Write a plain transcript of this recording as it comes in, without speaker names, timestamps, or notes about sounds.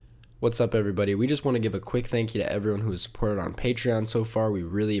What's up, everybody? We just want to give a quick thank you to everyone who has supported on Patreon so far. We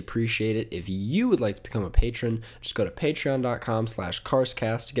really appreciate it. If you would like to become a patron, just go to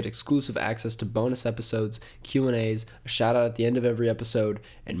patreon.com/carscast to get exclusive access to bonus episodes, Q&As, a shout out at the end of every episode,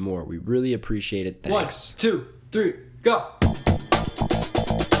 and more. We really appreciate it. Thanks. 1, 2, 3, go!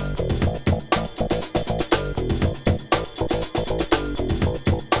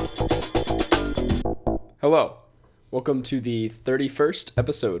 Hello. Welcome to the 31st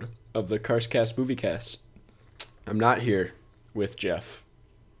episode of the Carscast Moviecast. I'm not here with Jeff.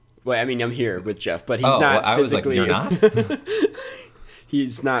 Well, I mean, I'm here with Jeff, but he's not physically. I was like, you're not?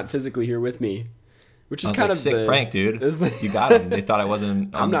 He's not physically here with me, which is I was kind like, of sick prank, dude. You got him. They thought I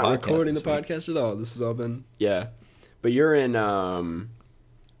wasn't on I'm the not podcast recording the this week. podcast at all. This has all been but you're in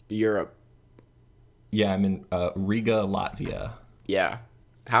Europe. Yeah, I'm in Riga, Latvia. Yeah.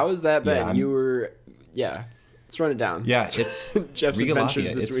 How has that been? Yeah, You were Let's run it down. Yeah, it's Jeff's Riga,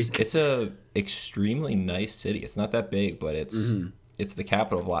 adventures Latvia. this week. It's a extremely nice city. It's not that big, but it's the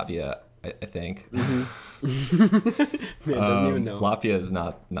capital of Latvia, I think. Man, doesn't even know. Latvia is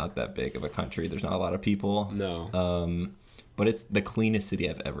not that big of a country. There's not a lot of people. No. But it's the cleanest city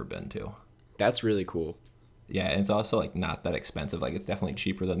I've ever been to. That's really cool. Yeah, and it's also like not that expensive. Like it's definitely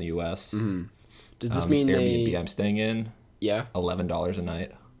cheaper than the U.S. Does this mean Airbnb I'm staying in? Yeah. $11 a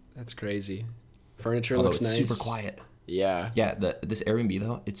night. That's crazy. Furniture Although looks it's nice. super quiet. Yeah. Yeah, this Airbnb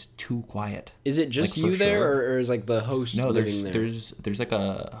though, it's too quiet. Is it just Like, for you there, sure. or is like the host living there? there's like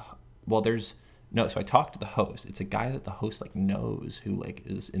no. So I talked to the host. It's a guy that the host like knows who like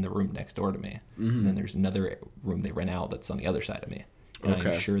is in the room next door to me. And then there's another room they rent out that's on the other side of me. And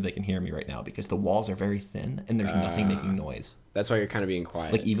Okay. I'm sure they can hear me right now because the walls are very thin and there's nothing making noise. That's why you're kind of being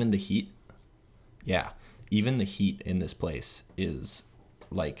quiet. Like even the heat. Yeah, even the heat in this place is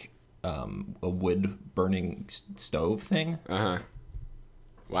like a wood burning stove thing.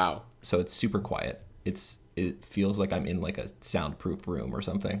 Wow. So it's super quiet. It feels like I'm in like a soundproof room or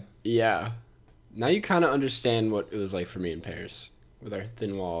something. Yeah. Now you kind of understand what it was like for me in Paris with our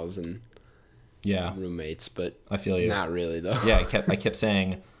thin walls and Yeah, roommates, but I feel you. not really though. Yeah, I kept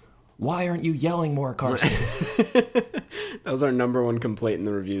saying, "Why aren't you yelling more, Carson?" That was our number one complaint in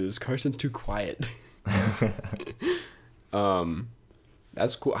the reviews. Carson's too quiet.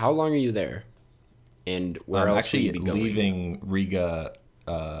 That's cool. How long are you there? And where I'm else actually will you be going? leaving Riga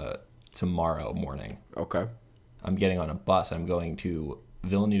tomorrow morning. Okay. I'm getting on a bus. I'm going to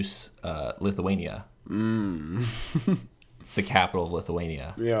Vilnius, Lithuania. It's the capital of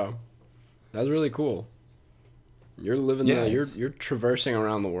Lithuania. Yeah. That's really cool. You're living you're traversing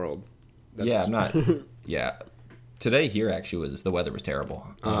around the world. Yeah, I'm not. Yeah. Today here actually the weather was terrible.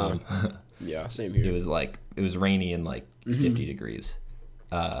 Yeah, same here. It was rainy and like 50 degrees.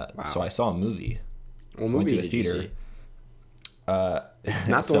 So I saw a movie. What Went movie to the did you theater. see? It's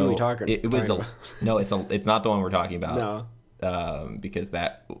not the one we talking. It was about. No, it's not the one we're talking about. No. Because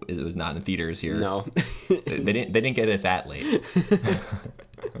it was not in theaters here. No. they didn't get it that late.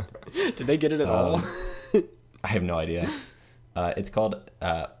 Did they get it at all? I have no idea. It's called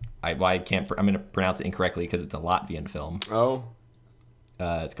I'm going to pronounce it incorrectly because it's a Latvian film. Oh.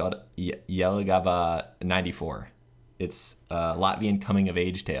 It's called Jelgava 94. It's a Latvian coming of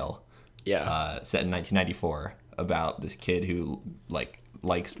age tale. Yeah. Set in 1994 about this kid who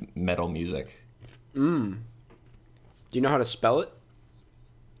likes metal music. Do you know how to spell it?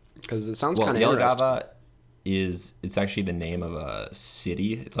 Because it sounds kind of interesting. Jelgava it's actually the name of a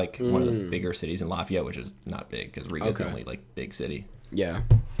city. It's like one of the bigger cities in Latvia, which is not big because Riga is the only like big city. Yeah.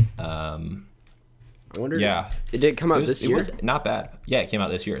 I wonder. Yeah. It did come out this year. It was not bad. Yeah, it came out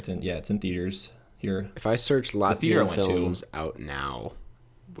this year. It's in theaters here. If I search theater I Latvian went to- films out now,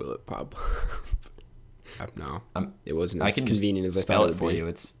 will it pop up now? It wasn't as convenient as I spell thought it it for would be. you.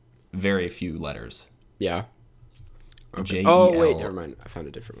 It's very few letters. Yeah. Okay. J-E-L. Oh wait, never mind. I found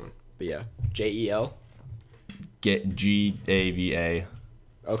a different one. But yeah, JEL. Get Gava.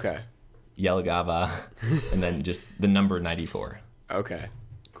 Okay. Jelgava, and then just the number 94. Okay.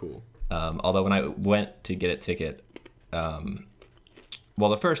 Cool. Although when I went to get a ticket,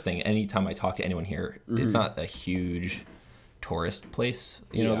 the first thing, anytime I talk to anyone here, it's not a huge tourist place,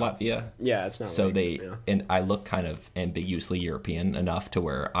 Latvia. Yeah, it's not. So like, and I look kind of ambiguously European enough to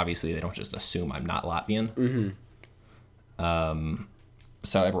where obviously they don't just assume I'm not Latvian.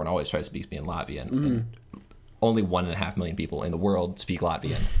 So everyone always tries to speak to me in Latvian. And only 1.5 million people in the world speak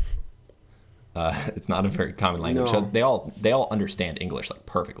Latvian. It's not a very common language. No. So they all understand English like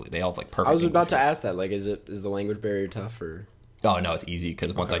perfectly. They all have like perfect. I was about English. to ask that. Like, is the language barrier tough or? Oh no, it's easy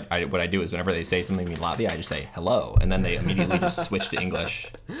because once I what I do is whenever they say something to me in Latvia, I just say hello, and then they immediately just switch to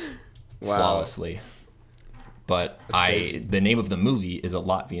English flawlessly. But crazy. the name of the movie is a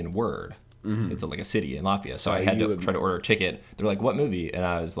Latvian word. It's like a city in Latvia. So I had to try to order a ticket. They're like, "What movie?" And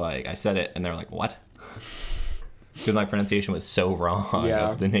I was like, I said it, and they're like, "What?" Because my pronunciation was so wrong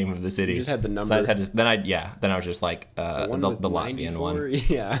of the name of the city. You just had the number. So I just had to, then I was just like the Latvian 94? one.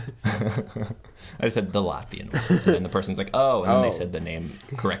 Yeah. I just said the Latvian one, and then the person's like, "Oh," and then they said the name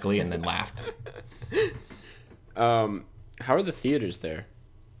correctly, and then laughed. How are the theaters there?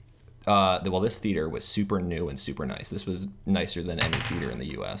 Well, this theater was super new and super nice. This was nicer than any theater in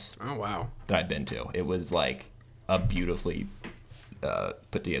the U.S. Oh wow. that I've been to. It was like a beautifully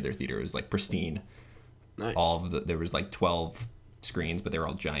put together theater. It was like pristine. Nice. There was like 12 screens, but they were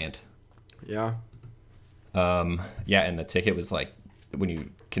all giant. Yeah. Yeah, and the ticket was like, when you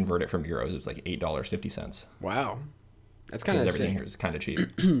convert it from euros, it was like $8.50. Wow. That's kind of everything here is kind of cheap.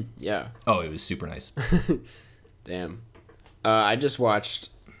 Yeah. Oh, it was super nice. Damn. I just watched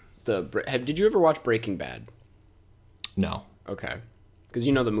did you ever watch Breaking Bad? No. Okay. Because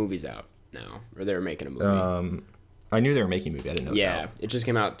you know the movie's out now, or they were making a movie. I knew they were making a movie. I didn't know. Yeah, it just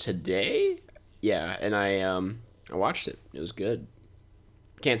came out today. Yeah, and I watched it. It was good.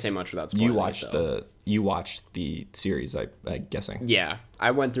 Can't say much without spoiling You watched the series, I'm guessing. Yeah,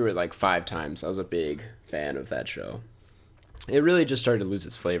 I went through it like 5 times. I was a big fan of that show. It really just started to lose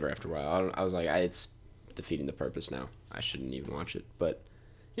its flavor after a while. I was like, it's defeating the purpose now. I shouldn't even watch it. But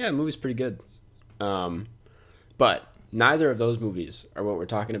yeah, the movie's pretty good. But neither of those movies are what we're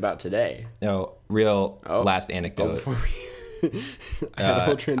talking about today. No, last anecdote. Before we I had a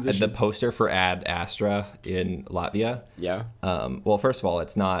whole transition. The poster for Ad Astra in Latvia. Yeah. Well, first of all,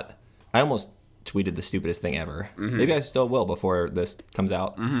 it's not. I almost tweeted the stupidest thing ever. Mm-hmm. Maybe I still will before this comes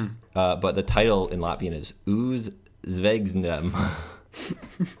out. Mm-hmm. But the title in Latvian is Uz Zveigznem.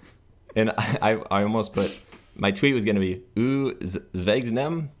 And I almost put, my tweet was going to be Uz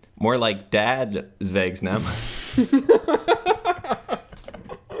Zveigznem, more like Dad Zveigznem.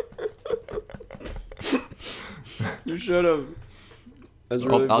 You should have. That's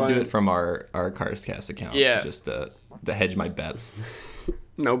really I'll do it from our Carscast account. Yeah. Just to hedge my bets.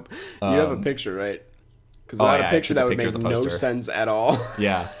 Nope. You have a picture, right? Because without a picture, that would make no sense at all.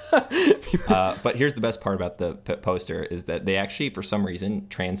 Yeah. But here's the best part about the poster is that they actually, for some reason,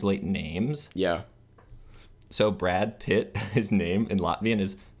 translate names. Yeah. So Brad Pitt, his name in Latvian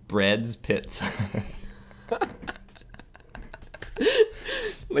is Bread's Pits.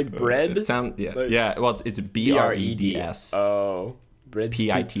 Like bread? Yeah. Well, it's BREDS. Oh. Bread's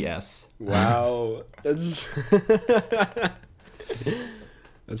PITS. Wow. That's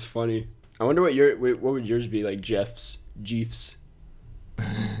that's funny. I wonder what would yours be, like Jeff's, Jeef's,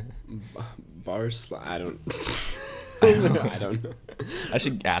 I don't know. I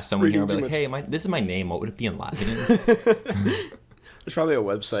should ask someone here and be like, hey, this is my name. What would it be in Latvian? There's probably a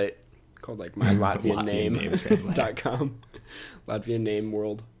website called like mylatvianname.com. Latvian name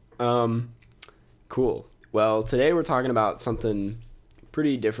world. Cool. Well, today we're talking about something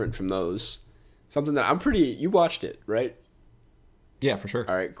pretty different from those. Something that you watched it, right? Yeah, for sure.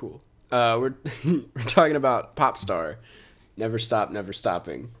 All right, cool. We're talking about Popstar, Never Stop, Never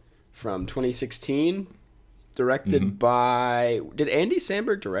Stopping, from 2016, directed by. Did Andy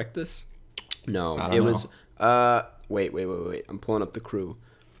Samberg direct this? No, I don't know. Was. Wait. I'm pulling up the crew.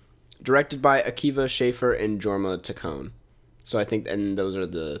 Directed by Akiva Schaffer and Jorma Taccone. So I think, and those are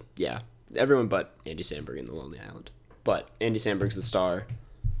everyone but Andy Samberg in The Lonely Island. But Andy Samberg's the star.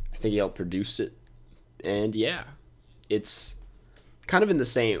 I think he helped produce it, and yeah, it's kind of in the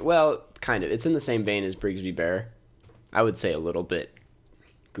same. Well, kind of. It's in the same vein as Brigsby Bear. I would say a little bit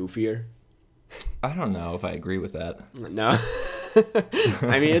goofier. I don't know if I agree with that. No.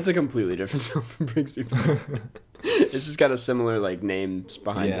 I mean, it's a completely different film from Brigsby Bear. It's just got a similar like names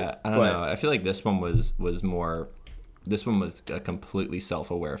behind it. Yeah, I don't know. I feel like this one was more. This one was a completely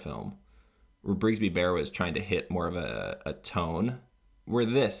self-aware film, where Brigsby Bear was trying to hit more of a tone. Where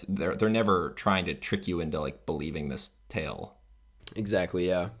they're never trying to trick you into like believing this tale. Exactly.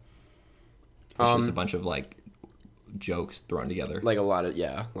 Yeah. It's just a bunch of like jokes thrown together. Like a lot of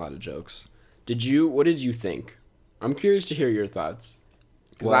jokes. What did you think? I'm curious to hear your thoughts.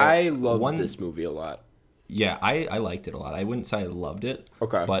 Because I loved this movie a lot. Yeah, I liked it a lot. I wouldn't say I loved it.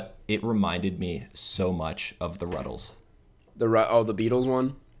 Okay. But it reminded me so much of the Ruddles. The Beatles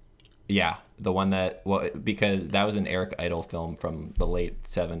one? Yeah, the one because that was an Eric Idle film from the late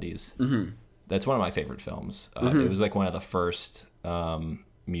 70s. Mm-hmm. That's one of my favorite films. It was like one of the first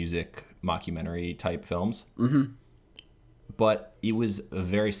music mockumentary type films. Mm-hmm. But it was a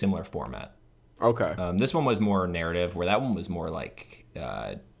very similar format. Okay. This one was more narrative, where that one was more like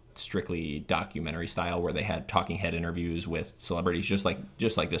strictly documentary style, where they had talking head interviews with celebrities, just like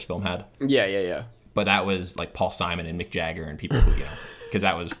this film had. Yeah. But that was like Paul Simon and Mick Jagger and people who, because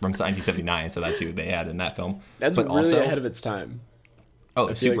that was from 1979, so that's who they had in that film. That's but really also, ahead of its time.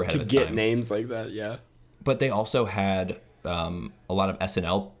 Oh, super ahead of its time. To get names like that, yeah. But they also had a lot of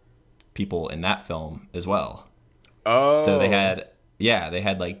SNL people in that film as well. Oh. So they had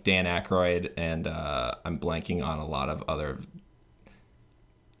like Dan Aykroyd and I'm blanking on a lot of other.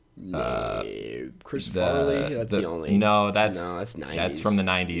 Chris Farley. That's the only. No, that's 90s. That's from the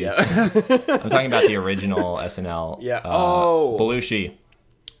 90s. Yeah. I'm talking about the original SNL. Yeah. Belushi.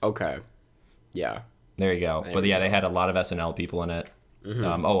 Okay. Yeah. There you go. But yeah, they had a lot of SNL people in it.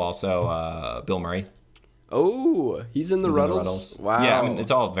 Mm-hmm. Also Bill Murray. Oh, he's in the Ruddles. Wow. Yeah, I mean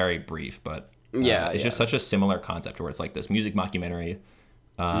it's all very brief, but it's just such a similar concept where it's like this music mockumentary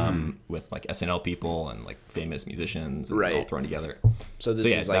with like SNL people and like famous musicians and all thrown together. So this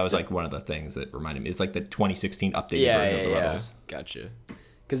is like that was like one of the things that reminded me. It's like the 2016 updated version of the Ruddles. Gotcha.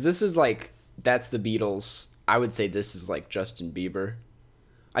 Because this is like that's the Beatles. I would say this is like Justin Bieber.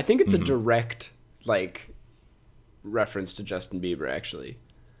 I think it's a direct like reference to Justin Bieber actually,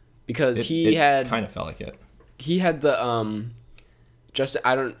 because it kind of felt like it. He had the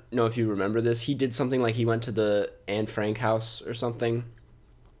I don't know if you remember this. He did something like he went to the Anne Frank house or something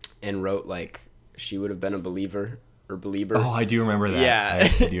and wrote like She Would Have Been a Believer or Belieber. Oh, I do remember that. Yeah. I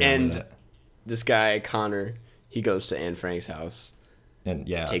do remember that. This guy, Connor, he goes to Anne Frank's house and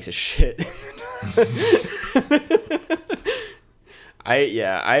takes a shit.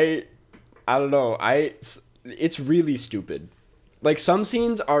 I don't know. It's really stupid. Like some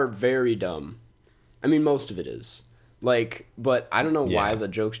scenes are very dumb. I mean, most of it is. Like, but I don't know why the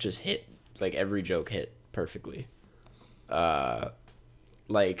jokes just hit. Like every joke hit perfectly.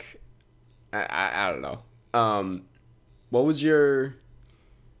 Like, I don't know. What was your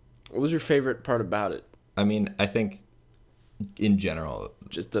favorite part about it? I mean, I think in general,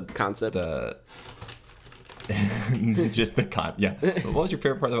 just the concept. What was your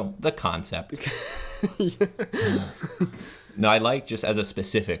favorite part of the film? The concept. No, I like just as a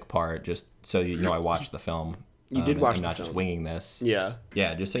specific part, just so you know I watched the film. You did watch I'm the not film. just winging this. Yeah.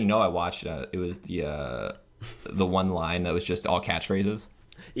 Yeah, just so you know I watched it was the one line that was just all catchphrases.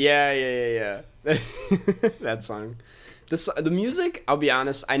 Yeah. That song. The music, I'll be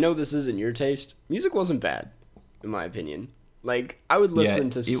honest, I know this isn't your taste. Music wasn't bad, in my opinion. Like, I would listen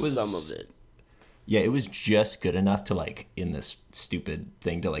to some of it. Yeah, it was just good enough to, like, in this stupid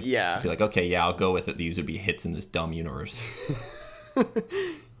thing to, like, be like, okay, yeah, I'll go with it. These would be hits in this dumb universe.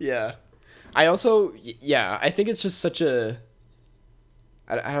 Yeah. I also, I think it's just such a...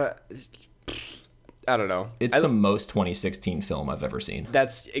 I don't know. It's the most 2016 film I've ever seen.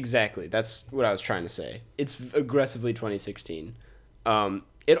 That's what I was trying to say. It's aggressively 2016.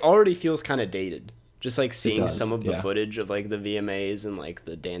 It already feels kind of dated. Just, like, seeing some of the footage of, like, the VMAs and, like,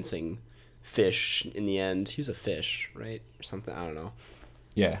 the dancing... fish in the end. He was a fish, right? Or something. I don't know.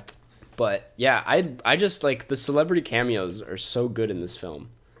 Yeah. But yeah, I just like the celebrity cameos are so good in this film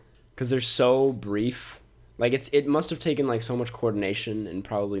because they're so brief. Like it must have taken like so much coordination and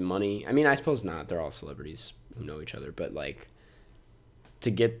probably money. I mean, I suppose not. They're all celebrities who know each other, but like to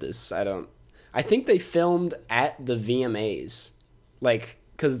get this, I think they filmed at the VMAs, like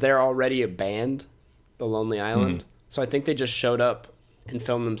because they're already a band, The Lonely Island. Mm-hmm. So I think they just showed up and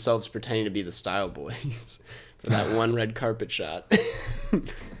filmed themselves pretending to be the Style Boys for that one red carpet shot.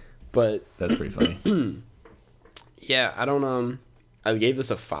 But that's pretty funny. Yeah, I gave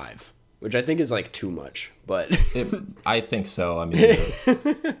this a 5, which I think is like too much, but I think so. I mean,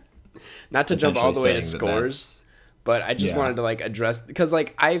 not to jump all the way to scores, but I just wanted to like address because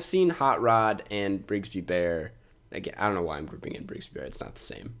like I've seen Hot Rod and Brigsby Bear. Again, I don't know why I'm grouping in Brigsby Bear. It's not the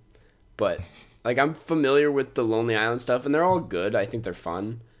same, but. Like, I'm familiar with the Lonely Island stuff, and they're all good. I think they're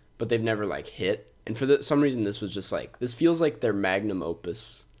fun, but they've never, like, hit. And for some reason, this was just, like, this feels like their magnum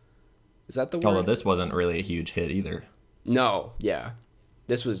opus. Is that the word? Although this wasn't really a huge hit either. No, yeah.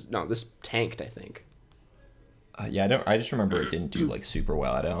 This tanked, I think. I just remember it didn't do, like, super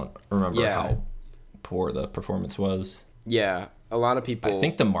well. I don't remember how poor the performance was. Yeah, a lot of people... I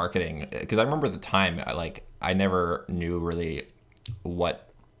think the marketing, because I remember the time, I never knew really what...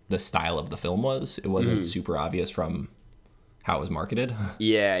 the style of the film was. It wasn't super obvious from how it was marketed.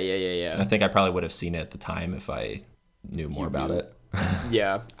 Yeah. And I think I probably would have seen it at the time if I knew more about it.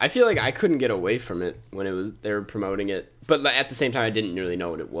 Yeah. I feel like I couldn't get away from it when they were promoting it. But at the same time, I didn't really know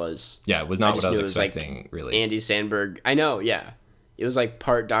what it was. Yeah, it was not what I was expecting, like really. Andy Samberg. I know, yeah. It was like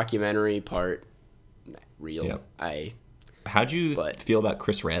part documentary, part real. Yep. How'd you feel about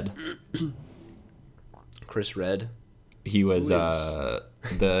Chris Redd? Chris Redd? He was the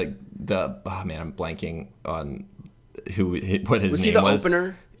oh man, I'm blanking on what his name was. Was he the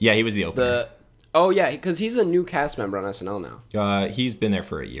opener? Yeah, he was the opener. Oh yeah, because he's a new cast member on SNL now. He's been there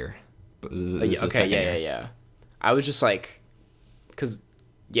for a year. But this is his Okay, second year. yeah. I was just like, because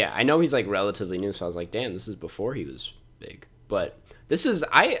yeah, I know he's like relatively new, so I was like, damn, this is before he was big. But this is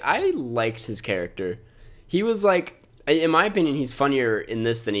I liked his character. He was like, in my opinion, he's funnier in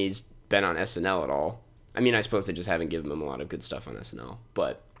this than he's been on SNL at all. I mean, I suppose they just haven't given him a lot of good stuff on SNL,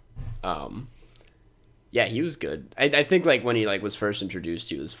 but yeah, he was good. I think like when he like was first introduced,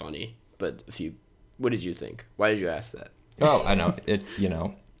 he was funny. But what did you think? Why did you ask that? Oh, I know it. You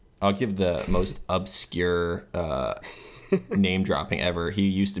know, I'll give the most obscure name dropping ever. He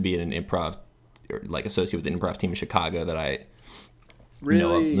used to be in an improv, or like associated with the improv team in Chicago that I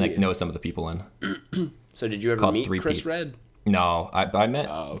know some of the people in. So did you ever meet Chris Redd? No, I met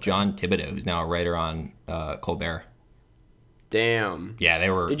John Thibodeau, who's now a writer on Colbert. Damn. Yeah, they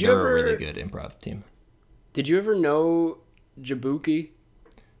were a really good improv team. Did you ever know Jabuki?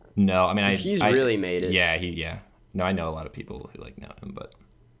 No, I mean he's really made it. Yeah. No, I know a lot of people who like know him, but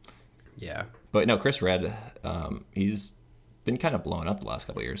yeah. But no, Chris Redd, he's been kind of blown up the last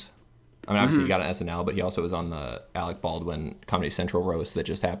couple of years. I mean, obviously he got an SNL, but he also was on the Alec Baldwin Comedy Central roast that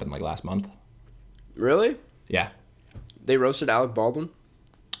just happened like last month. Really? Yeah. They roasted Alec Baldwin?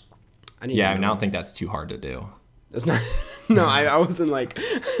 I don't think that's too hard to do. That's not. No, I wasn't like.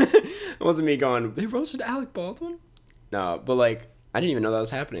 It wasn't me going, they roasted Alec Baldwin? No, but like, I didn't even know that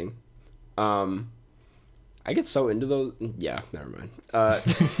was happening. I get so into those. Yeah, never mind.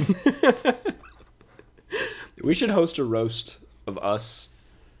 We should host a roast of us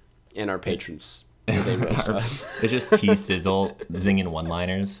and our patrons. Where they roast us. It's just T Sizzle zinging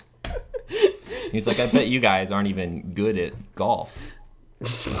one-liners. He's like, I bet you guys aren't even good at golf.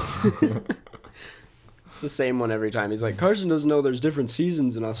 It's the same one every time. He's like, Carson doesn't know there's different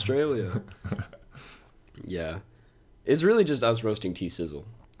seasons in Australia. Yeah. It's really just us roasting T Sizzle.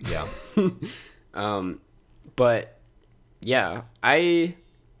 Yeah. But yeah, who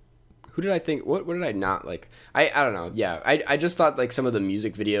did I think, what did I not like? I don't know. Yeah. I just thought like some of the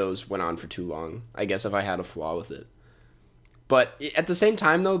music videos went on for too long. I guess if I had a flaw with it. But at the same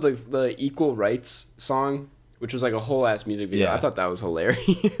time, though, the Equal Rights song, which was like a whole ass music video, I thought that was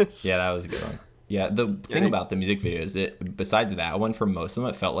hilarious. Yeah, that was a good one. Yeah, the thing about the music videos, besides that one, for most of them,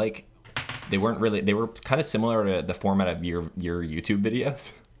 it felt like they were kind of similar to the format of your YouTube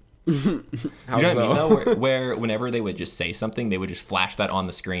videos. You know what I mean, though? Where whenever they would just say something, they would just flash that on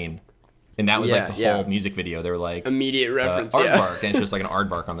the screen. And that was like the whole music video. They were like... Immediate reference, aardvark, and it's just like an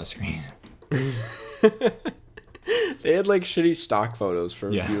aardvark on the screen. They had like shitty stock photos for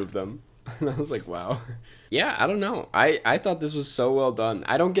a few of them. And I was like, wow. Yeah, I don't know. I thought this was so well done.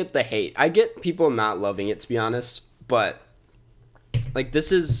 I don't get the hate. I get people not loving it, to be honest. But like,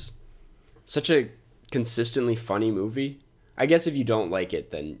 this is such a consistently funny movie. I guess if you don't like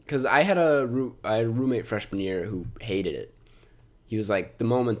it, then... Because I had a roommate freshman year who hated it. He was like, the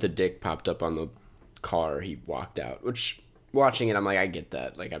moment the dick popped up on the car, he walked out. Which, watching it, I'm like, I get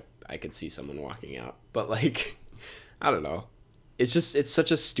that. Like, I could see someone walking out. But like... I don't know. It's such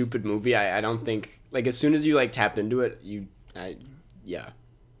a stupid movie. I don't think, like, as soon as you, like, tap into it, yeah.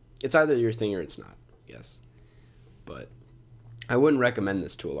 It's either your thing or it's not, yes. But I wouldn't recommend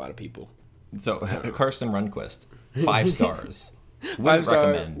this to a lot of people. So, Karsten Rundquist, 5 stars. 5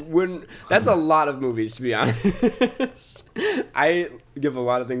 star, that's a lot of movies, to be honest. I give a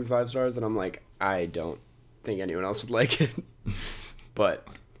lot of things 5 stars, and I'm like, I don't think anyone else would like it. But,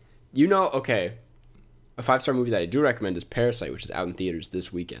 okay. A 5-star movie that I do recommend is Parasite, which is out in theaters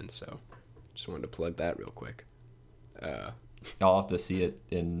this weekend. So, just wanted to plug that real quick. I'll have to see it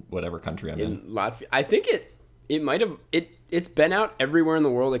in whatever country I'm in. Latvia. I think it might have it's been out everywhere in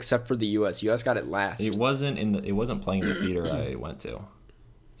the world except for the U.S. U.S. got it last. It wasn't playing in the theater I went to,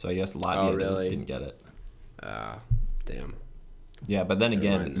 so I guess Latvia didn't get it. Damn. Yeah, but then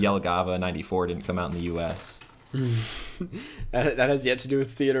again, Jelgava '94 didn't come out in the U.S. that has yet to do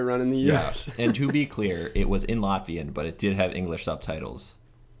its theater run in the U.S. Yeah. And to be clear, it was in Latvian, but it did have English subtitles.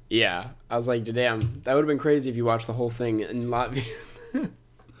 Yeah, I was like, damn, that would have been crazy if you watched the whole thing in Latvian.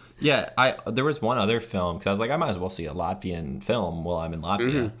 Yeah, there was one other film, because I was like, I might as well see a Latvian film while I'm in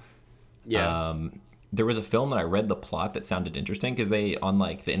Latvia. Mm-hmm. Yeah. There was a film that I read the plot that sounded interesting, because they, on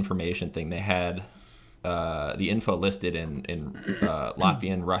like the information thing, they had the info listed in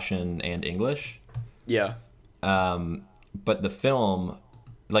Latvian, Russian, and English. Yeah. But the film,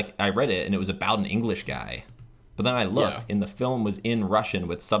 like, I read it, and it was about an English guy. But then I looked, and the film was in Russian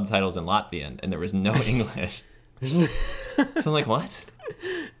with subtitles in Latvian, and there was no English. So I'm like, what?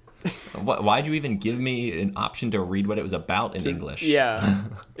 Why'd you even give me an option to read what it was about in English? Yeah.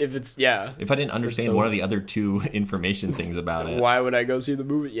 If I didn't understand one of the other 2 information things about it. Why would I go see the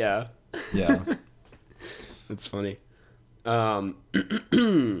movie? Yeah. Yeah. That's funny.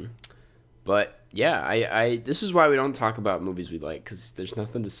 But yeah, I this is why we don't talk about movies we like, because there's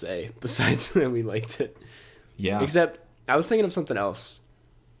nothing to say besides that we liked it. Yeah. Except I was thinking of something else.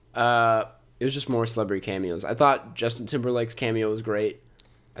 It was just more celebrity cameos. I thought Justin Timberlake's cameo was great.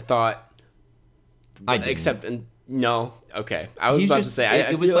 I thought, no, okay. I was about to say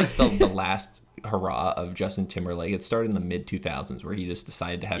it was like the last hurrah of Justin Timberlake. It started in the mid 2000s where he just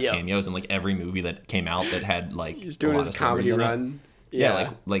decided to have cameos in like every movie that came out that had like he's doing his comedy run.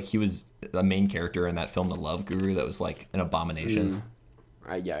 Yeah, like he was the main character in that film, The Love Guru, that was like an abomination.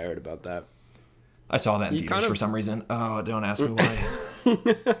 I heard about that. I saw that in theaters for some reason. Oh, don't ask me why.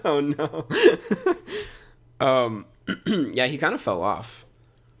 Oh no. Yeah, he kind of fell off.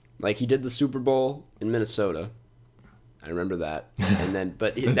 Like he did the Super Bowl in Minnesota. I remember that. And then,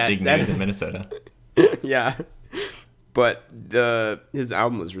 but That's big news in Minnesota. Yeah, but his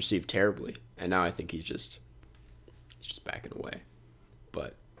album was received terribly, and now I think he's just backing away.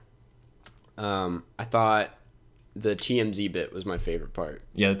 But I thought the TMZ bit was my favorite part.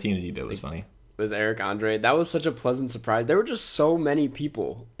 Yeah, the TMZ bit was funny. With Eric Andre, that was such a pleasant surprise. There were just so many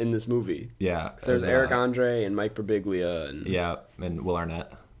people in this movie. Yeah, There's Eric Andre and Mike Birbiglia and Will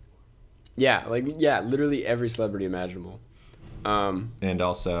Arnett. Yeah, literally every celebrity imaginable. And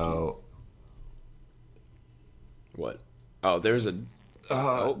also, what? Oh, there's a.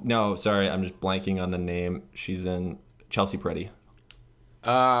 No, sorry, I'm just blanking on the name. She's in Chelsea Peretti.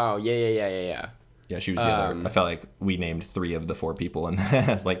 Oh, yeah. Yeah, she was the other. I felt like we named 3 of the 4 people, and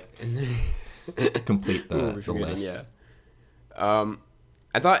like complete the list. Yeah.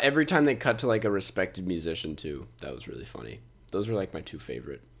 I thought every time they cut to like a respected musician too, that was really funny. Those were like my 2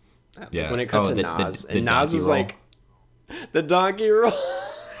 favorite. Yeah. When it cut to Nas, and Nas was roll. like, the donkey roll.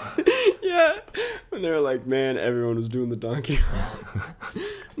 Yeah. When they were like, man, everyone was doing the donkey roll.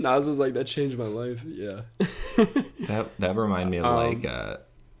 Nas was like, that changed my life. Yeah. That reminded me of like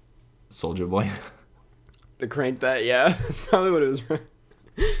Soulja Boy. The crank that, yeah. That's probably what it was.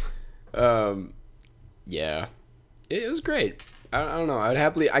 Yeah. It was great. I don't know.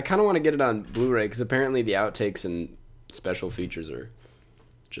 I kind of want to get it on Blu-ray because apparently the outtakes and special features are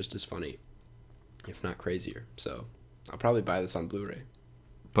just as funny, if not crazier. So I'll probably buy this on Blu-ray.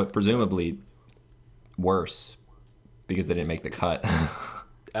 But presumably worse because they didn't make the cut.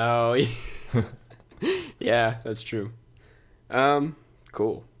 Oh, yeah, that's true.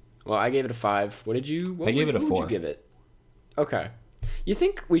 Cool. Well, I gave it a 5. What did you? I gave it a 4. What would you give it? Okay. You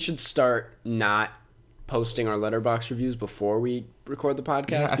think we should start not posting our Letterboxd reviews before we record the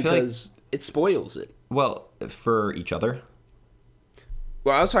podcast? Yeah, I feel because it spoils it. Well, for each other.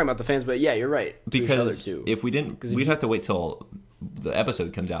 Well, I was talking about the fans, but yeah, you're right. Because if we didn't, we'd have to wait till the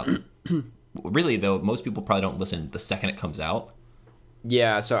episode comes out. Really, though, most people probably don't listen the second it comes out.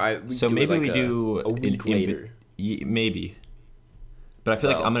 Yeah, so maybe we do a week later. Maybe. But I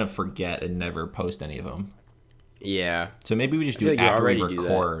feel like I'm going to forget and never post any of them. Yeah. So maybe we just do it after we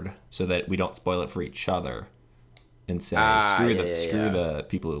record so that we don't spoil it for each other and say, screw the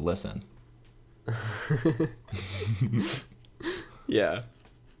people who listen. Yeah.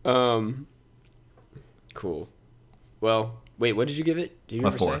 Cool. Well, wait, what did you give it? Did you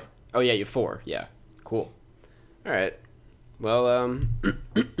ever 4. say? Oh, yeah, you 4. Yeah. Cool. All right. Well,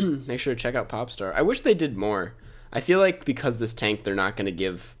 make sure to check out Popstar. I wish they did more. I feel like because this tanked, they're not going to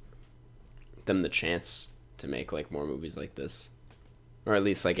give them the chance to make like more movies like this, or at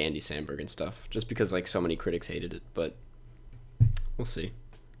least like Andy Samberg and stuff. Just because like so many critics hated it, but we'll see.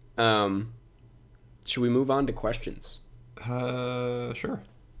 Should we move on to questions? Sure.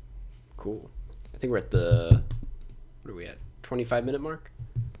 Cool. I think we're at the what are we at? 25-minute mark.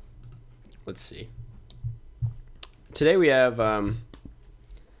 Let's see. Today we have. I'm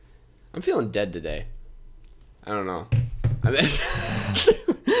feeling dead today. I don't know. I've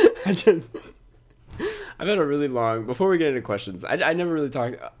had a really long. Before we get into questions, I never really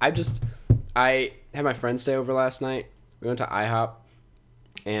talked. I had my friend stay over last night. We went to IHOP,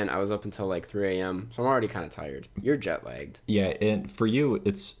 and I was up until like 3 a.m. So I'm already kind of tired. You're jet lagged. Yeah, and for you,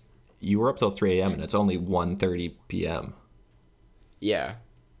 you were up till 3 a.m. and it's only 1:30 p.m. Yeah.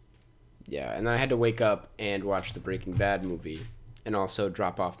 Yeah, and then I had to wake up and watch the Breaking Bad movie, and also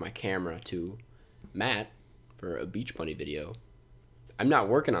drop off my camera to Matt for a Beach Bunny video. I'm not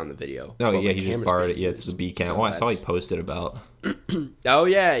working on the video. Oh, yeah, he just borrowed it. Yeah, it's the B cam. So I saw he posted about. Oh,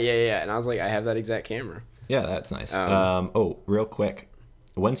 yeah. And I was like, I have that exact camera. Yeah, that's nice. Real quick.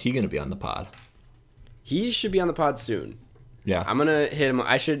 When's he going to be on the pod? He should be on the pod soon. Yeah. I'm going to hit him.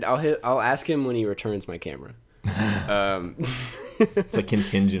 I'll ask him when he returns my camera. It's a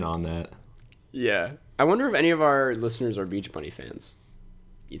contingent on that. Yeah. I wonder if any of our listeners are Beach Bunny fans.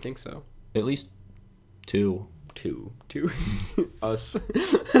 You think so? At least two. Two. Us.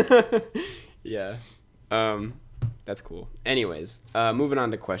 Yeah. That's cool. Anyways, moving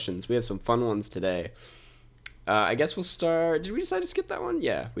on to questions. We have some fun ones today. I guess we'll start. Did we decide to skip that one?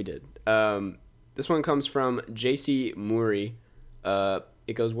 Yeah, we did. This one comes from JC Muri.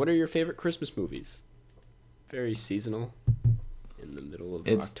 It goes, what are your favorite Christmas movies? Very seasonal. In the middle of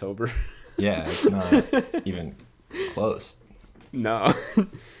October. Yeah, it's not even close. No.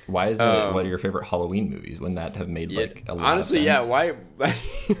 Why is that? What are your favorite Halloween movies? Wouldn't that have made like a lot honestly, of sense? yeah. Why?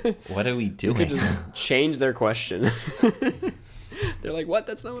 What are we doing? We could just change their question. They're like, what?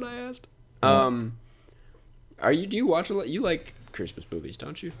 That's not what I asked. Do you watch a lot? You like Christmas movies,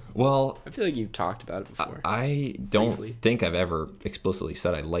 don't you? Well, I feel like you've talked about it before. I don't Briefly. think I've ever explicitly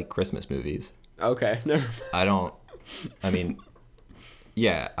said I like Christmas movies. Okay, never. I don't. I mean,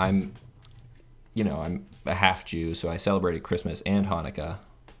 yeah, I'm a half Jew, so I celebrated Christmas and Hanukkah.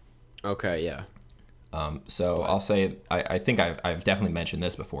 Okay, yeah. So I'll say I think I've definitely mentioned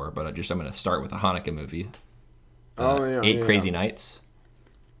this before, but I'm going to start with a Hanukkah movie. Eight Crazy Nights.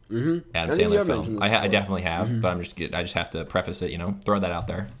 Mm-hmm. Adam Sandler film. I definitely have, but I just have to preface it, throw that out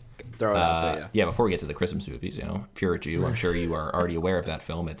there. Throw it out there, yeah. Yeah, before we get to the Christmas movies, if you're a Jew, I'm sure you are already aware of that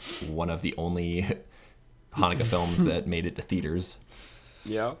film. It's one of the only Hanukkah films that made it to theaters.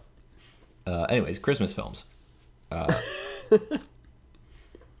 Yeah. Anyways, Christmas films.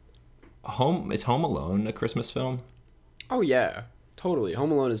 Is Home Alone a Christmas film? Oh yeah, totally.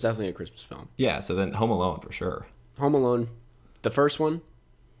 Home Alone is definitely a Christmas film. Yeah, so then Home Alone for sure. Home Alone, the first one.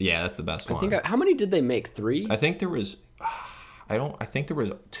 Yeah, that's the best one. I think. How many did they make? 3? I think there was. I think there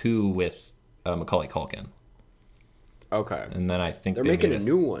was 2 with Macaulay Culkin. Okay. And then I think they're making a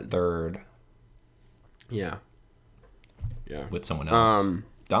new one. Third. Yeah. Yeah. With someone else.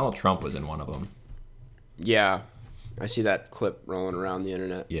 Donald Trump was in one of them. Yeah, I see that clip rolling around the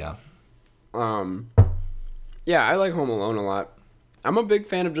internet. Yeah. Yeah, I like Home Alone a lot. I'm a big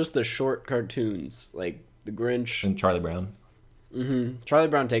fan of just the short cartoons, like The Grinch. And Charlie Brown. Mm-hmm. Charlie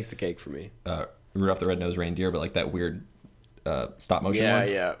Brown takes the cake for me. Rudolph the Red-Nosed Reindeer, but like that weird stop motion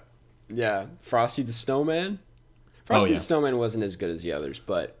one. Yeah. Frosty the Snowman. Frosty the Snowman wasn't as good as the others,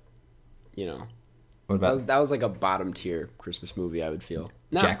 but What about that was like a bottom tier Christmas movie, I would feel.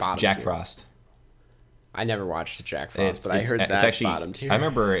 Not Jack tier. Frost? I never watched Jack Frost, but I heard that's actually bottom tier. I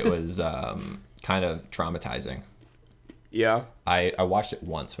remember it was kind of traumatizing. Yeah. I watched it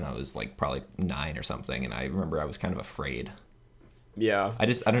once when I was like probably 9 or something, and I remember I was kind of afraid. Yeah. I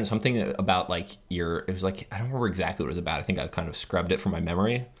don't know, something about like it was like, I don't remember exactly what it was about. I think I kind of scrubbed it from my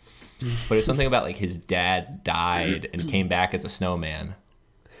memory. But it's something about like his dad died and came back as a snowman.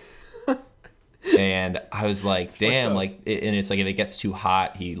 And I was like, damn, like, and it's like if it gets too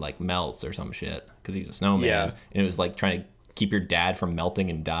hot, he like melts or some shit because he's a snowman. Yeah. And it was like trying to keep your dad from melting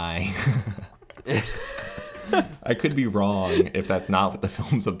and dying. I could be wrong if that's not what the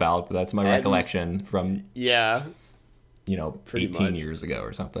film's about, but that's my recollection from 18 years ago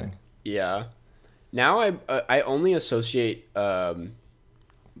or something. Yeah. Now I only associate what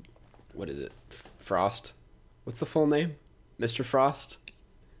is it? Frost. What's the full name? Mr. Frost.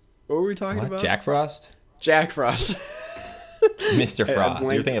 What were we talking about? Jack Frost? Jack Frost. Mr. Frost.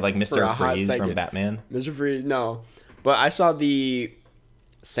 You're thinking of like Mr. Freeze from Batman? Mr. Freeze, no. But I saw the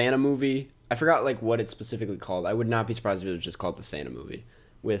Santa movie. I forgot like what it's specifically called. I would not be surprised if it was just called the Santa movie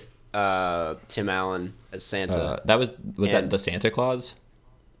with Tim Allen as Santa. Was that the Santa Claus?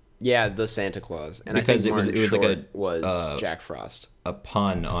 Yeah, the Santa Claus. And because I think it was like was Jack Frost. A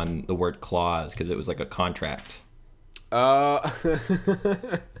pun on the word clause because it was like a contract.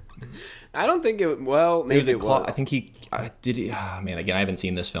 I don't think it. Well, maybe it was. I think he did. Man, again, I haven't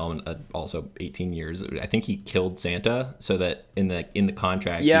seen this film in also 18 years. I think he killed Santa so that in the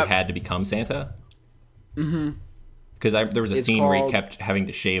contract he had to become Santa. Mm-hmm. Because there was a scene where he kept having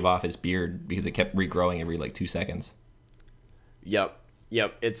to shave off his beard because it kept regrowing every like 2 seconds. Yep.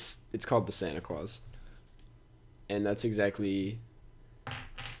 It's called the Santa Claus, and that's exactly.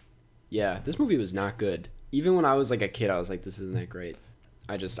 Yeah, this movie was not good. Even when I was like a kid, I was like, "This isn't that great."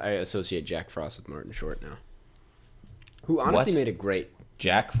 I associate Jack Frost with Martin Short now, who honestly made a great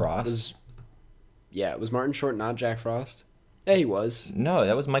Jack Frost. It was Martin Short, not Jack Frost. Yeah, he was. No,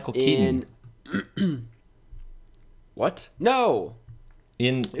 that was Michael Keaton. What? No.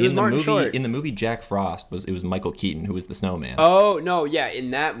 In the movie Jack Frost it was Michael Keaton who was the snowman. Oh no, yeah,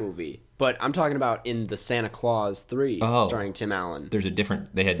 in that movie. But I'm talking about in the Santa Claus 3, starring Tim Allen. There's a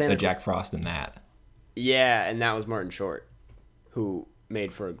different. They had a Jack Frost in that. Yeah, and that was Martin Short, who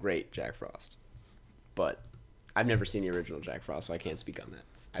made for a great Jack Frost. But I've never seen the original Jack Frost, so I can't speak on that.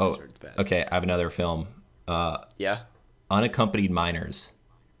 I just heard it's bad. Okay, I have another film. Yeah. Unaccompanied Minors.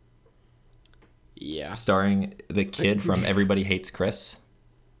 Yeah. starring the kid from Everybody Hates Chris.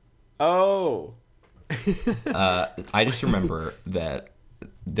 Oh. I just remember that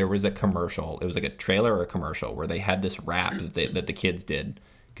there was a commercial. It was like a trailer or a commercial where they had this rap that the kids did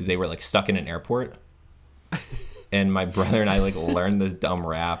because they were like stuck in an airport. And my brother and I like learned this dumb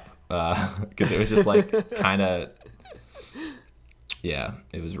rap because it was just like kind of, yeah,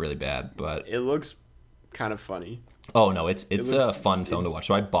 it was really bad. But It looks kind of funny. oh no, it's looks- a fun film to watch.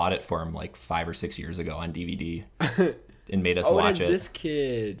 So I bought it for him like 5 or 6 years ago on DVD and made us Oh, watch it is it. this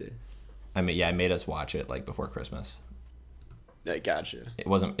kid. I mean, yeah, I made us watch it like before Christmas. I gotcha. It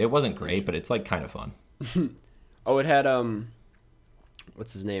wasn't great, but it's like kind of fun. Oh, it had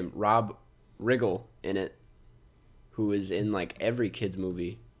what's his name? Rob Riggle in it, who is in like every kid's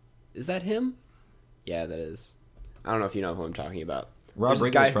movie. Is that him? Yeah, that is. I don't know if you know who I'm talking about. Rob There's this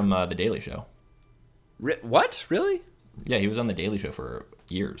Riggle's guy- from The Daily Show. What? Really? Yeah, he was on The Daily Show for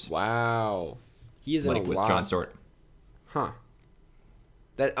years, Wow. He is in like a with lot. Jon Stewart. Huh.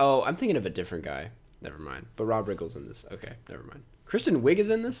 I'm thinking of a different guy. Never mind. But Rob Riggle's in this. Okay, never mind. Kristen Wiig is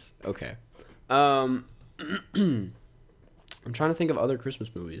in this? Okay. I'm trying to think of other Christmas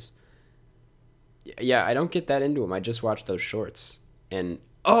movies. Yeah, I don't get that into them. I just watch those shorts. And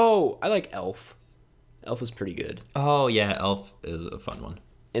I like Elf. Elf is pretty good. Oh yeah, Elf is a fun one.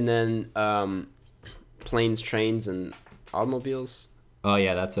 And then Planes, Trains, and Automobiles. Oh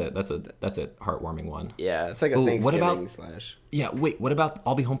yeah, that's a heartwarming one. Yeah, it's like a Ooh, Thanksgiving what about- slash. Yeah, wait, what about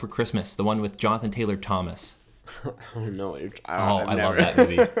I'll Be Home for Christmas, the one with Jonathan Taylor Thomas? I don't know. I love that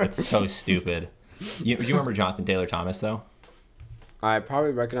movie. It's so stupid. You remember Jonathan Taylor Thomas though? I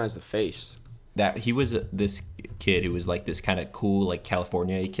probably recognize the face. That he was this kid who was like this kind of cool like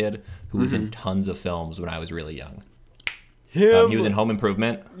California kid who was in tons of films when I was really young. Him. He was in Home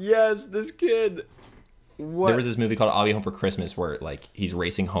Improvement. Yes, this kid. What? There was this movie called I'll Be Home for Christmas where like he's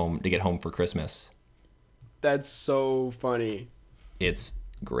racing home to get home for Christmas. That's so funny. It's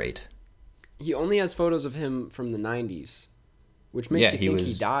great. He only has photos of him from the 90s, which makes Yeah, you he think he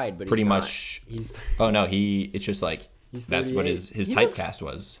was died, but pretty he's not. much- He's Oh no, it's just like He's that's what 38. his He typecast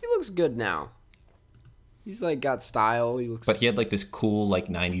was. he looks good now. He's like got style. He looks. But he had like this cool like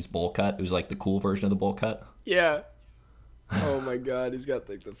 90s bowl cut. It was like the cool version of the bowl cut. Yeah. Oh my god, he's got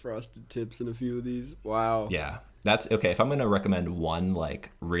like the frosted tips in a few of these. Wow. Yeah. That's okay. If I'm going to recommend one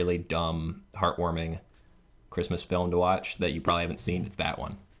like really dumb, heartwarming Christmas film to watch that you probably haven't seen, it's that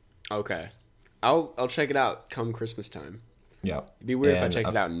one. Okay. I'll check it out come Christmas time. Yeah. It'd be weird if I And, checked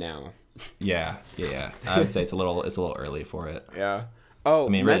it out now. Yeah. I would say it's a little early for it. Yeah. Oh, I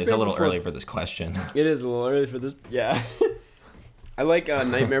mean, really, it's a Nightmare little Before- early for this question. It is a little early for this. Yeah. I like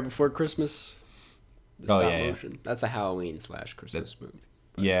Nightmare Before Christmas. The stop yeah. motion. That's a Halloween / Christmas movie.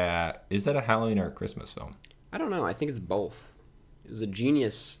 Yeah. Is that a Halloween or a Christmas film? I don't know. I think it's both. It was a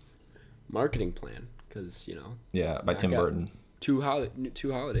genius marketing plan because Yeah, by Tim out. Burton. two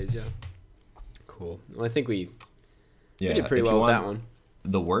holidays. Yeah. Cool. Well, I think we Yeah. did pretty if you well with that want one.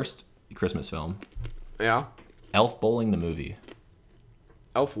 The worst Christmas film, Yeah. Elf Bowling the movie.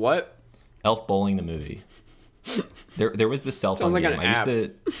 Elf what? Elf Bowling the movie. There was this cell phone Sounds like game. an I used app.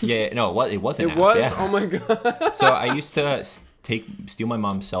 to. Yeah, no, it was an It app. was. Yeah. Oh my god. So I used to steal my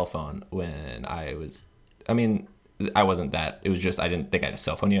mom's cell phone when I was. I mean, I wasn't that. It was just I didn't think I had a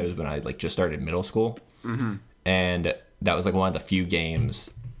cell phone yet. It was when I like just started middle school, and that was like one of the few games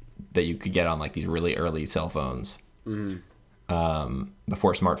that you could get on like these really early cell phones,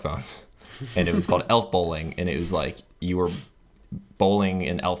 before smartphones, and it was called Elf Bowling, and it was like you were bowling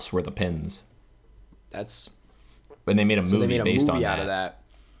and elves were the pins, That's. and they made a So movie they made a based movie on out of that.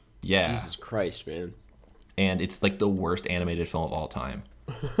 Yeah. Jesus Christ, man. And it's like the worst animated film of all time.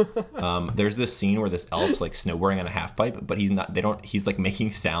 There's this scene where this elf's like snowboarding on a half pipe, but he's like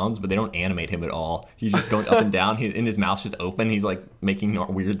making sounds, but they don't animate him at all. He's just going up and down, and his mouth's just open. He's like making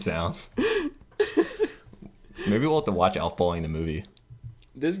weird sounds. Maybe we'll have to watch Elf Bowling the movie.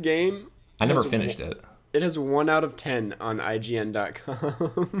 This game. I never has finished it. It has 1 out of 10 on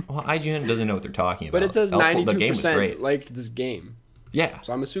IGN.com. Well, IGN doesn't know what they're talking about. But it says The game was 92% great. liked this game. Yeah.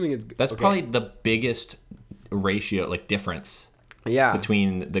 So I'm assuming it's That's okay. probably the biggest ratio, like difference yeah.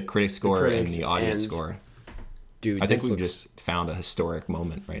 between the critic score critics and the audience and- score. Dude, I think this we've looks, just found a historic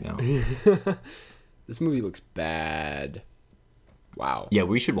moment right now. this movie looks bad. Wow. Yeah,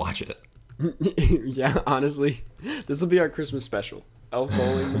 we should watch it. Yeah, honestly, this will be our Christmas special. Elf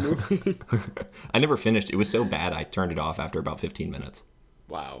Bowling the movie. I never finished. It was so bad I turned it off after about 15 minutes.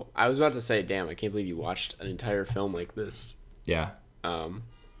 Wow. I was about to say, damn, I can't believe you watched an entire film like this. Yeah.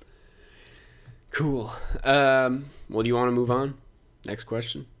 Cool. Well, do you want to move on? Next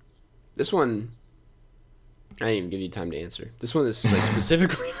question. This one, I didn't even give you time to answer. This one is like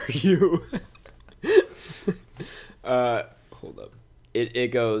specifically for you. Hold up. It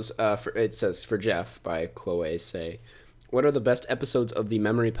goes it says for Jeff by Chloe Say. What are the best episodes of the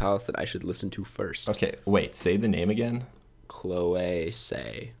Memory Palace that I should listen to first? Okay, wait. Say the name again. Chloe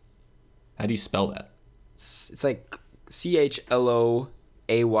Say. How do you spell that? It's like CHLOAYSAY.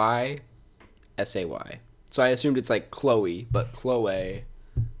 So I assumed it's like Chloe, but Chloe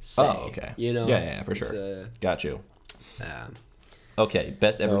Say. Oh, okay. You know? Yeah, for sure. Got you. Um, Okay,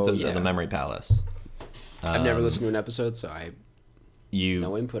 best episodes yeah. of the Memory Palace. I've never listened to an episode, so You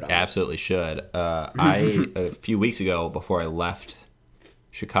no input on absolutely should. I a few weeks ago, before I left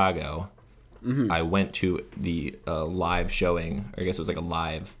Chicago, I went to the live showing. I guess it was like a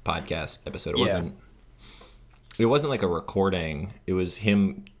live podcast episode. It wasn't like a recording. It was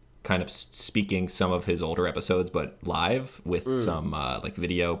him kind of speaking some of his older episodes, but live with some like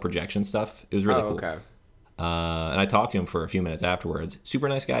video projection stuff. It was really cool. Okay. And I talked to him for a few minutes afterwards. Super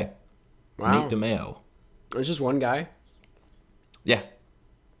nice guy. Wow. Nate DeMeo. It's just one guy. Yeah.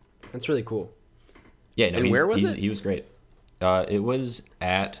 That's really cool. Yeah. No, And where was it? He was great. It was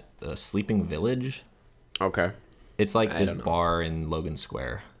at the Sleeping Village. Okay. It's like this don't know. bar in Logan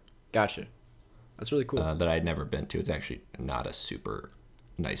Square Gotcha. That's really cool. that I'd never been to. It's actually not a super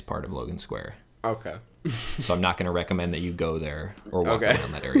nice part of Logan Square. Okay. So I'm not going to recommend that you go there or walk Okay.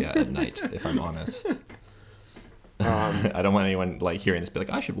 around that area at night, if I'm honest. I don't want anyone like hearing this be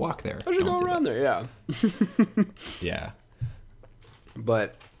like, I should walk there. I should Don't go do around that. there, yeah. Yeah.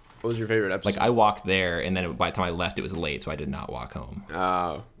 But what was your favorite episode? Like I walked there, and then by the time I left, it was late, so I did not walk home.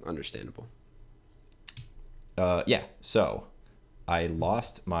 Oh, understandable. Yeah. So I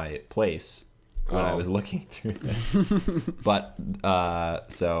lost my place when I was looking through that.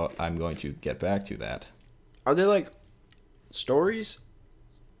 But so I'm going to get back to that. Are there like stories?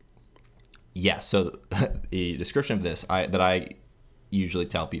 Yeah. So the description of this that I usually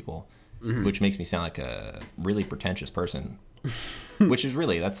tell people, which makes me sound like a really pretentious person, which is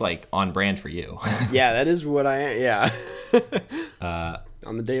really that's like on brand for you. Yeah, that is what I am. Yeah.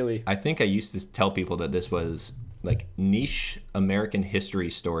 On the daily. I think I used to tell people that this was like niche American history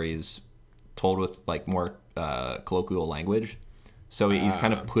stories told with like more colloquial language. So he's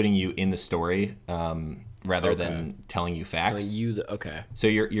kind of putting you in the story rather than telling you facts. Okay. So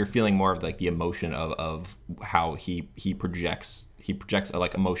you're feeling more of like the emotion of how he projects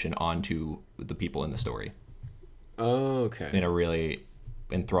like emotion onto the people in the story Oh, okay. in a really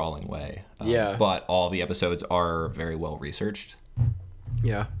enthralling way. Yeah. But all the episodes are very well researched.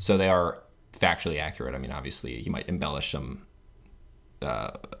 Yeah. So they are factually accurate. I mean, obviously, he might embellish some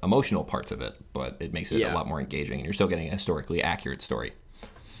emotional parts of it, but it makes it a lot more engaging, and you're still getting a historically accurate story.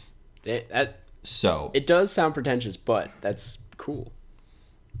 So It does sound pretentious, but that's cool.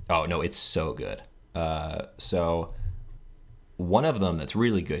 oh no, it's so good. So one of them that's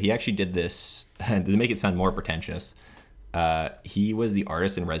really good. He actually did this to make it sound more pretentious. He was the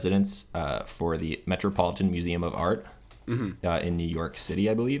artist in residence for the Metropolitan Museum of Art in New York City,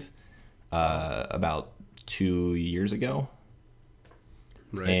 I believe, about 2 years ago.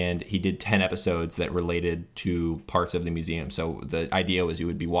 Right. And he did 10 episodes that related to parts of the museum. So the idea was you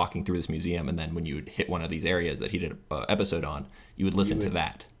would be walking through this museum, and then when you would hit one of these areas that he did an episode on, you would listen to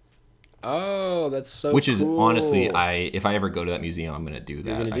that. Oh, that's so Which is cool. honestly, if I ever go to that museum, I'm going to do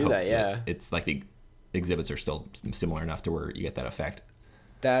that. gonna I do hope that, yeah. It's like the exhibits are still similar enough to where you get that effect.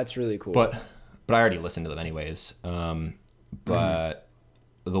 That's really cool. But I already listened to them anyways. But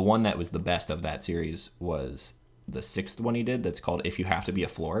the one that was the best of that series was the 6th one he did. That's called "If You Have to Be a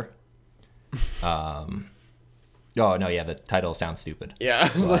Floor." Oh no, yeah, the title sounds stupid. Yeah.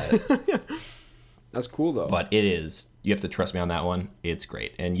 That's cool though. But it is. You have to trust me on that one. It's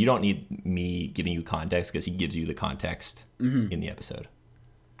great, and you don't need me giving you context because he gives you the context in the episode.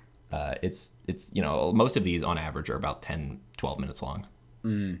 It's most of these on average are about 10, 12 minutes long.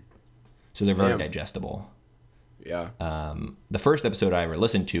 So they're very Damn. digestible. Yeah. The first episode I ever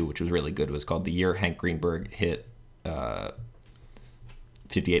listened to, which was really good, was called "The Year Hank Greenberg Hit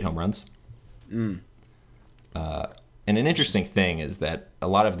 58 Home Runs." And an interesting thing is that a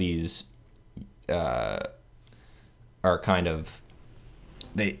lot of these are kind of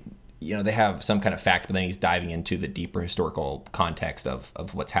they have some kind of fact, but then he's diving into the deeper historical context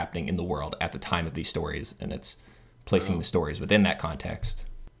of what's happening in the world at the time of these stories, and it's placing the stories within that context.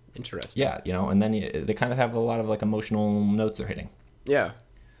 Interesting. Yeah, and then they kind of have a lot of like emotional notes they're hitting. Yeah.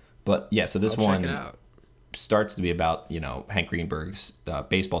 But yeah, so this I'll one check it out. starts to be about Hank Greenberg's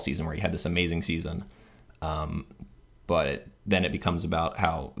baseball season, where he had this amazing season, but then it becomes about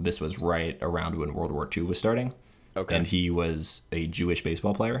how this was right around when World War II was starting. Okay. And he was a Jewish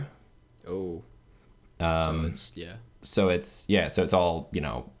baseball player. Oh. Um, so it's So it's all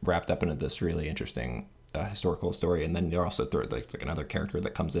wrapped up into this really interesting a historical story, and then they're also like another character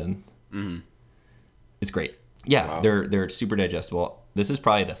that comes in. Mm-hmm. It's great. Yeah, wow. They're super digestible. This is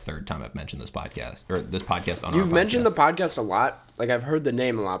probably the third time I've mentioned this podcast on our podcast. You've mentioned the podcast a lot. Like, I've heard the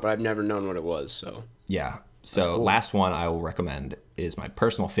name a lot, but I've never known what it was. So yeah. So cool. Last one I will recommend is my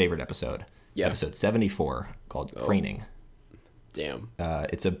personal favorite episode. Yeah. Episode 74 called Craning. Damn.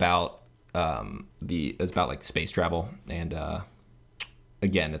 It's about like space travel, and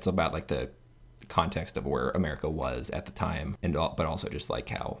again, it's about like the context of where America was at the time, but also just like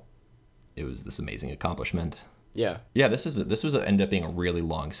how it was this amazing accomplishment. Yeah. Yeah, this ended up being a really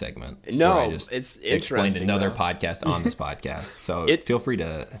long segment. No, where I just it's explained another podcast on this podcast. So feel free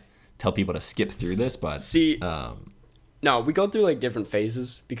to tell people to skip through this, but no, we go through like different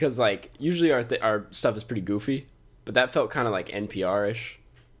phases because like usually our stuff is pretty goofy, but that felt kind of like NPR-ish.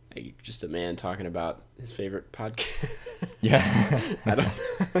 Like just a man talking about his favorite podcast. Yeah. I don't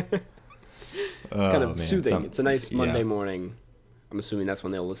It's kind of soothing. It's a nice Monday morning. I'm assuming that's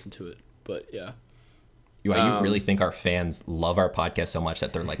when they'll listen to it. But yeah. You really think our fans love our podcast so much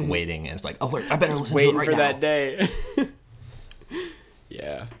that they're like waiting and it's like, oh, I better listen to it right now. Waiting for that day.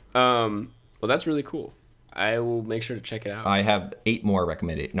 Yeah. Well, that's really cool. I will make sure to check it out. I have 8 more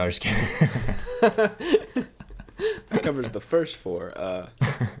recommended. No, just kidding. That covers the first 4.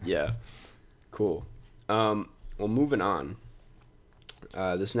 Yeah. Cool. Well, moving on.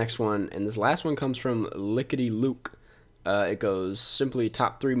 This next one and this last one comes from Lickety Luke. It goes simply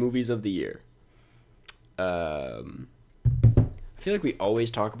top 3 movies of the year. I feel like we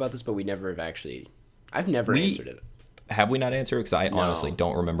always talk about this, but we never have actually. I've never answered it. Have we not answered? Because I honestly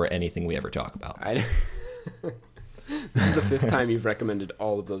don't remember anything we ever talk about. This is the 5th time you've recommended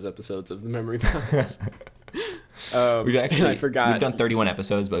all of those episodes of the Memory Box. I forgot. We've done 31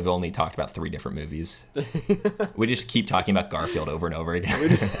 episodes, but we've only talked about 3 different movies. We just keep talking about Garfield over and over again.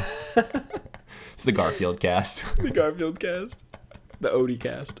 It's the Garfield cast. The Garfield cast. The Odie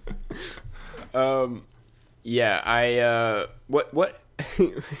cast. Yeah, what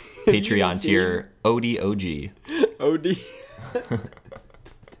Patreon tier OD. OD.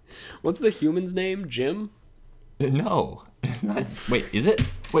 What's the human's name? Jim? No. Wait, is it?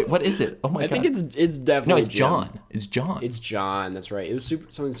 Wait, what is it? Oh my god. I think it's definitely No, it's Jim. John. It's John. It's John, that's right. It was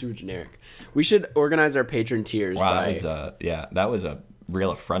something super generic. We should organize our patron tiers by... that was a real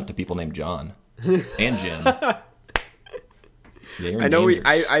affront to people named John. And Jim. I know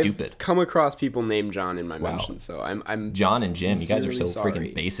I've come across people named John in my mentions, so I'm John and Jim, you guys are so sorry.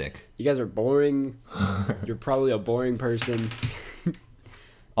 freaking basic. You guys are boring. You're probably a boring person.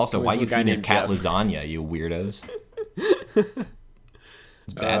 Also, why you feeding your cat lasagna, you weirdos?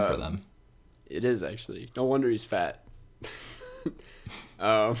 It's bad for them. It is, actually. No wonder he's fat.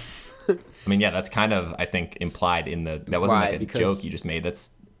 I mean, yeah, that's kind of, I think, implied in the... That wasn't like a joke you just made.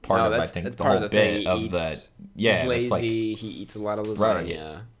 That's part of, I think, the whole bit of the... Yeah, he's lazy, he eats a lot of lasagna. Right.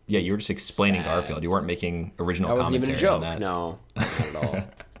 Yeah, you were just explaining Garfield. You weren't making original commentary even a joke. On that. No, not at all.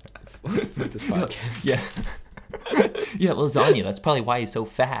 Fuck this podcast. Yeah. Yeah, lasagna. That's probably why he's so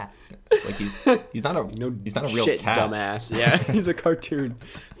fat. Like he's not a real shit, cat. Dumbass. Yeah, he's a cartoon.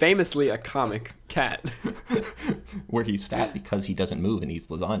 Famously a comic cat. Where he's fat because he doesn't move and eats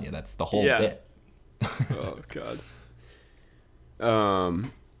lasagna. That's the whole bit. Oh god.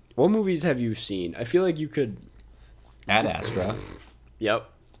 What movies have you seen? I feel like you could... Ad Astra. Yep.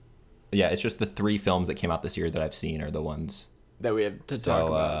 Yeah, it's just the 3 films that came out this year that I've seen are the ones that we have to talk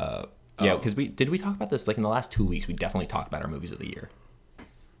about. Yeah, because did we talk about this like in the last 2 weeks? We definitely talked about our movies of the year.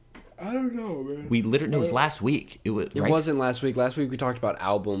 I don't know, man. We literally, no, it was last week. It wasn't last week. Last week we talked about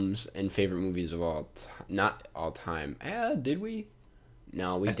albums and favorite movies of not all time. Did we?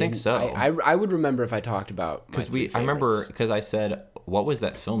 No, we didn't. I think so. I would remember if I talked about I remember because I said, what was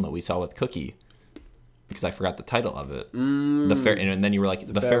that film that we saw with Cookie? Because I forgot the title of it. And then you were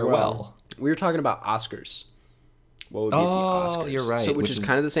like, The Farewell. We were talking about Oscars. What would be the Oscars? Oh, you're right. So, which is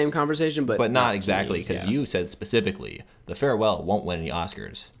kind of the same conversation, but not exactly, because you said specifically, The Farewell won't win any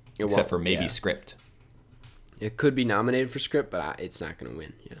Oscars, except for maybe script. It could be nominated for script, but it's not going to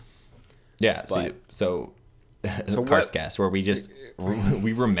win. Yeah. Yeah. So Carscast, where we just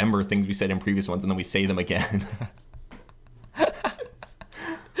we remember things we said in previous ones and then we say them again.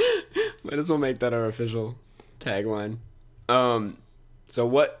 Might as well make that our official tagline. So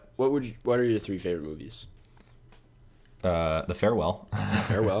what are your 3 favorite movies? The Farewell.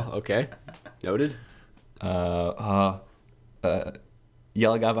 Farewell, okay. Noted.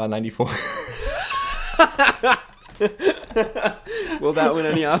 Yelagava 94. Will that win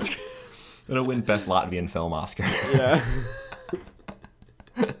any Oscar? It'll win Best Latvian Film Oscar. Yeah.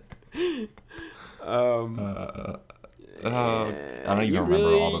 I don't even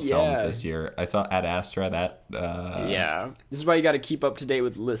remember all the films this year. I saw Ad Astra. Yeah, this is why you got to keep up to date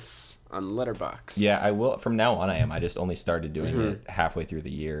with lists on Letterboxd. Yeah, I will. From now on, I am. I just only started doing it halfway through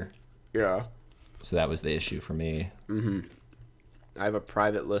the year. Yeah. So that was the issue for me. I have a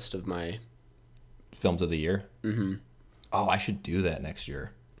private list of my films of the year. Oh, I should do that next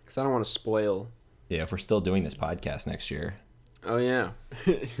year. Because I don't want to spoil. Yeah, if we're still doing this podcast next year. Oh yeah.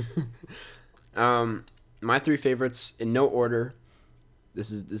 My 3 favorites in no order.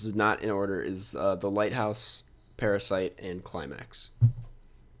 This is not in order. Is The Lighthouse, Parasite, and Climax.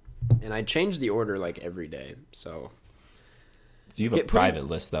 And I change the order like every day. So you have a private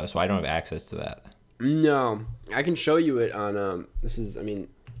list though, so I don't have access to that. No, I can show you it on. This is. I mean,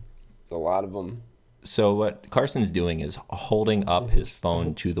 a lot of them. So what Carson's doing is holding up his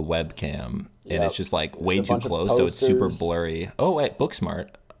phone to the webcam, and it's just like way too close, so it's super blurry. Oh wait, Booksmart.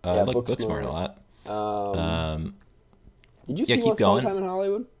 I like Booksmart a lot. Did you see Once Upon a Time in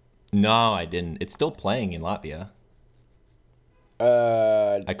Hollywood? No, I didn't. It's still playing in Latvia.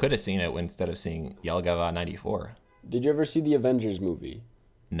 I could have seen it instead of seeing Jelgava 94. Did you ever see the Avengers movie?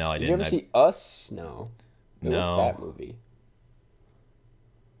 No, I didn't. Did you ever see Us? No. No. What's that movie?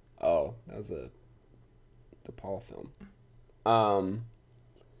 Oh, that was the Paul film. I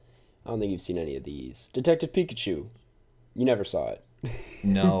don't think you've seen any of these. Detective Pikachu. You never saw it.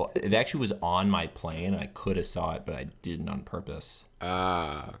 No, it actually was on my plane, and I could have saw it, but I didn't on purpose.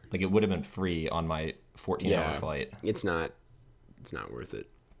 Like, it would have been free on my 14-hour flight. It's not worth it.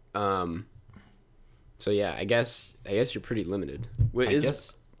 So yeah, I guess you're pretty limited.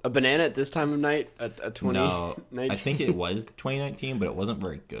 Is a banana at this time of night a 2019? No, I think it was 2019, but it wasn't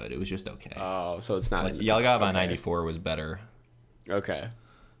very good. It was just okay. Oh, so it's not. Like Jelgava 94 was better. Okay.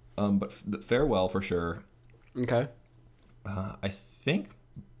 But Farewell for sure. Okay. I think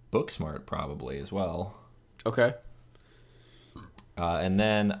Booksmart probably as well. Okay. And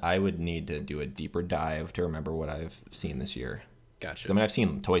then I would need to do a deeper dive to remember what I've seen this year. Gotcha. I mean, I've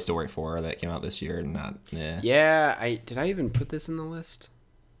seen Toy Story 4 that came out this year, and Yeah, did I even put this in the list?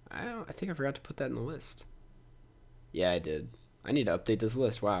 I think I forgot to put that in the list. Yeah, I did. I need to update this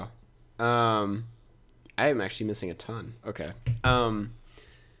list. Wow. I am actually missing a ton. Okay.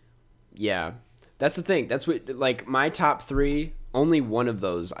 Yeah. That's the thing. That's what, like, my top 3, only one of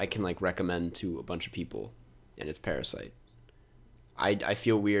those I can, like, recommend to a bunch of people, and it's Parasite. I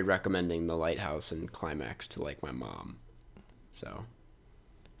feel weird recommending The Lighthouse and Climax to, like, my mom. So.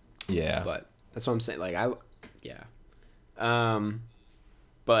 Yeah. But that's what I'm saying. Like, yeah.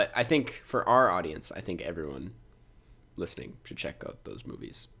 But I think for our audience, I think everyone listening should check out those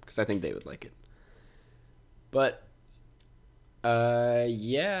movies because I think they would like it. But,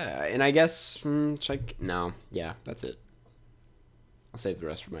 yeah. And I guess, yeah, that's it. I'll save the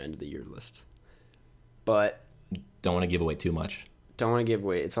rest for my end of the year list. But. Don't want to give away too much. Don't want to give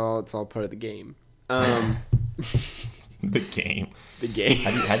away. It's all part of the game. The game. The game.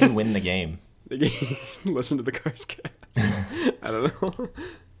 How do you win the game? The game. Listen to the Cars Cast. I don't know.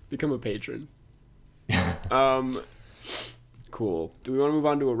 Become a patron. Cool. Do we want to move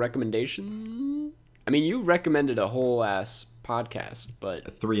on to a recommendation? I mean, you recommended a whole ass podcast,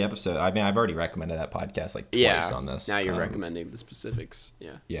 but 3 episodes. I mean, I've already recommended that podcast like twice on this. Now you're recommending the specifics.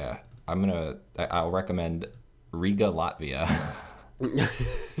 Yeah. Yeah. I'll recommend Riga, Latvia.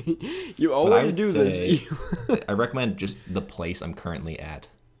 You always do this. I recommend just the place I'm currently at.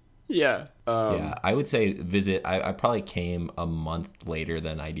 Yeah. Yeah, I would say visit. I probably came a month later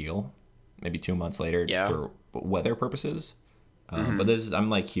than ideal, maybe 2 months later for weather purposes. But I'm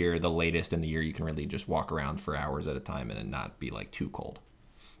like here the latest in the year you can really just walk around for hours at a time and it not be like too cold.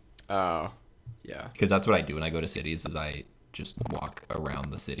 Oh, yeah. Because that's what I do when I go to cities is I just walk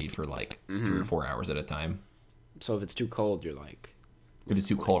around the city for like 3 or 4 hours at a time. So if it's too cold, you're like... If it's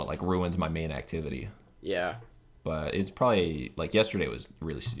too cold, it like ruins my main activity. Yeah. But it's probably like yesterday was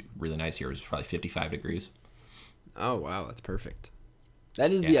really, really nice here. It was probably 55 degrees. Oh, wow. That's perfect.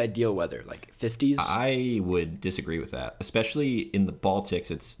 That is the ideal weather, like 50s. I would disagree with that, especially in the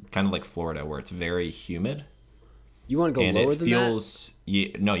Baltics. It's kind of like Florida where it's very humid. You want to go lower than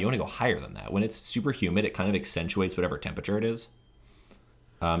that? No, you want to go higher than that. When it's super humid, it kind of accentuates whatever temperature it is.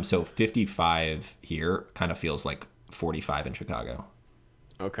 So 55 here kind of feels like 45 in Chicago.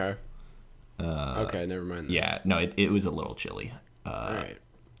 Okay. Okay, never mind that. Yeah, no, it was a little chilly. All right.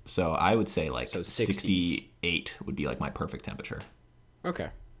 So I would say like 68 would be like my perfect temperature. Okay.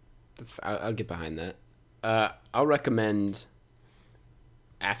 I'll get behind that. I'll recommend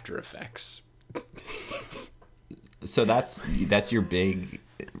After Effects. So that's your big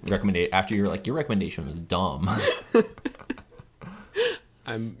recommendation. After you're like, your recommendation was dumb.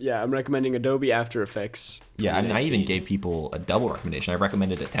 I'm recommending Adobe After Effects. Yeah, I mean, I even gave people a double recommendation. I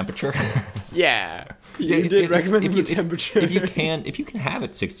recommended a temperature. Yeah, you did recommend the temperature. If you can have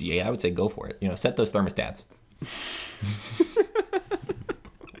it 68, I would say go for it. Set those thermostats.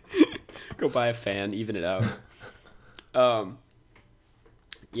 Go buy a fan, even it out.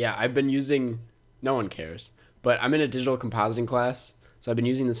 Yeah, I've been using. No one cares, but I'm in a digital compositing class, so I've been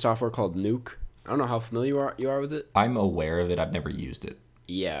using the software called Nuke. I don't know how familiar you are with it. I'm aware of it. I've never used it.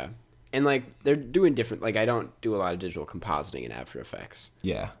 Yeah. And, they're doing different... I don't do a lot of digital compositing in After Effects.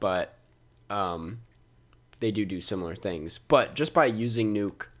 Yeah. But they do similar things. But just by using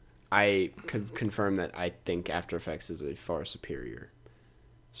Nuke, I could confirm that I think After Effects is a far superior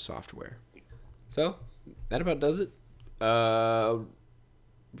software. So, that about does it.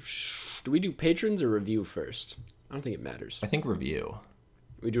 Do we do patrons or review first? I don't think it matters. I think review.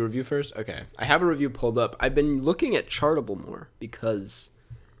 We do review first? Okay. I have a review pulled up. I've been looking at Chartable more because...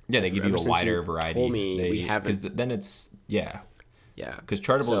 Yeah, they give you a wider variety. Told me we haven't. Because then it's... Yeah. Yeah. Because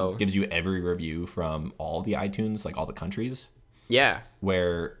Chartable gives you every review from all the iTunes, all the countries. Yeah.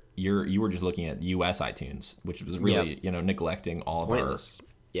 Where you were just looking at US iTunes, which was really, neglecting all of our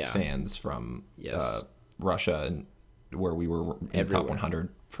fans from Russia, and where we were in the top 100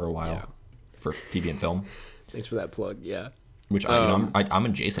 for a while for TV and film. Thanks for that plug. Yeah. Which I'm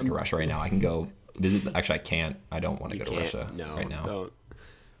adjacent to Russia right now. I can go visit. Actually, I can't. I don't want to go to Russia right now. Don't.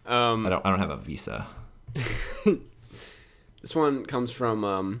 I don't have a visa. This one comes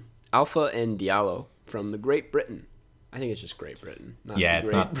from Alpha and Diallo from the Great Britain. I think it's just Great Britain.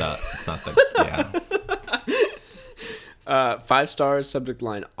 It's not the. Yeah. 5 stars. Subject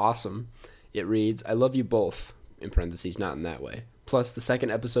line: awesome. It reads, "I love you both." In parentheses, not in that way. Plus the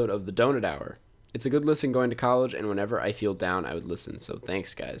second episode of the Donut Hour. It's a good listen going to college, and whenever I feel down, I would listen. So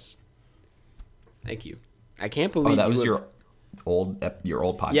thanks, guys. Thank you. I can't believe that was your old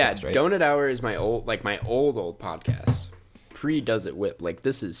podcast, right? Donut Hour is my old podcast. Does It Whip.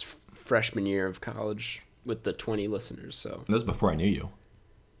 This is freshman year of college with the 20 listeners. So that was before I knew you.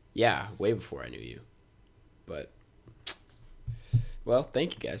 Yeah, way before I knew you. But well,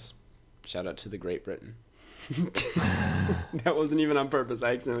 thank you guys. Shout out to the Great Britain. That wasn't even on purpose.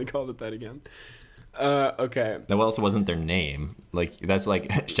 I accidentally called it that again. Okay. That also wasn't their name. That's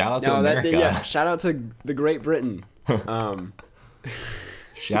shout out to America. Shout out to the Great Britain.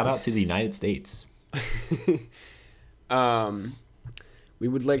 Shout out to the United States. We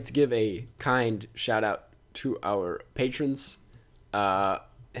would like to give a kind shout out to our patrons. At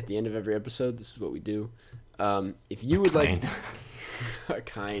the end of every episode, this is what we do. If you would like to, a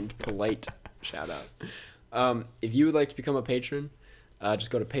kind, polite shout out. If you would like to become a patron, just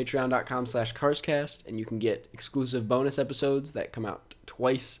go to patreon.com/carscast, and you can get exclusive bonus episodes that come out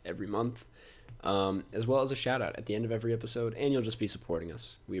twice every month, as well as a shout out at the end of every episode, and you'll just be supporting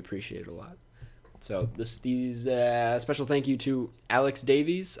us. We appreciate it a lot. So these special thank you to Alex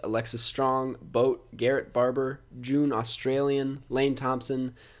Davies, Alexis Strong, Boat, Garrett Barber, June Australian, Lane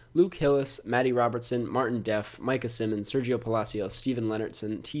Thompson, Luke Hillis, Maddie Robertson, Martin Deff, Micah Simmons, Sergio Palacios, Stephen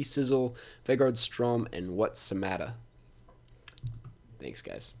Leonardson, T. Sizzle, Vegard Strom, and What Samata. Thanks,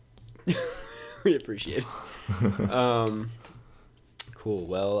 guys. We appreciate it. Cool.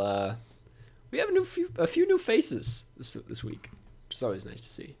 Well, we have a few new faces this week, which is always nice to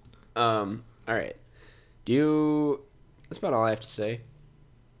see. All right. That's about all I have to say.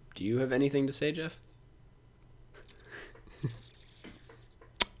 Do you have anything to say, Jeff?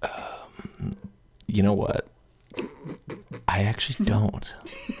 You know what? I actually don't.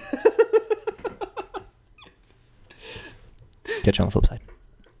 Catch you on the flip side.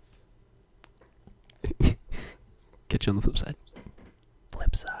 Catch you on the flip side.